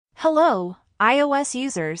Hello, iOS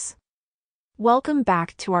users. Welcome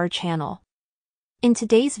back to our channel. In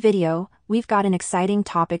today's video, we've got an exciting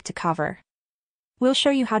topic to cover. We'll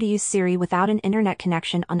show you how to use Siri without an internet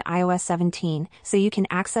connection on iOS 17, so you can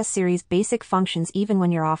access Siri's basic functions even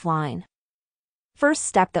when you're offline. First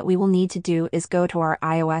step that we will need to do is go to our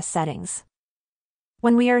iOS settings.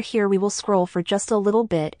 When we are here, we will scroll for just a little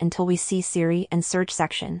bit until we see Siri and search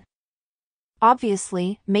section.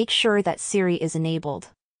 Obviously, make sure that Siri is enabled.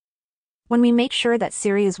 When we make sure that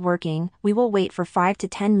Siri is working, we will wait for 5 to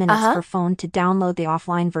 10 minutes for phone to download the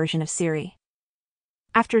offline version of Siri.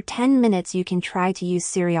 After 10 minutes you can try to use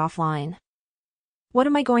Siri offline. What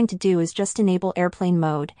am I going to do is just enable airplane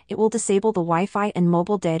mode. It will disable the Wi-Fi and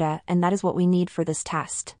mobile data, and that is what we need for this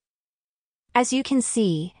test. As you can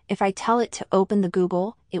see, if I tell it to open the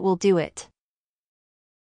Google, it will do it.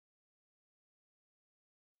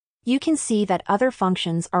 You can see that other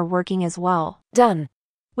functions are working as well. Done.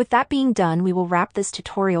 With that being done, we will wrap this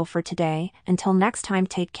tutorial for today. Until next time,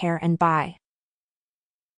 take care and bye.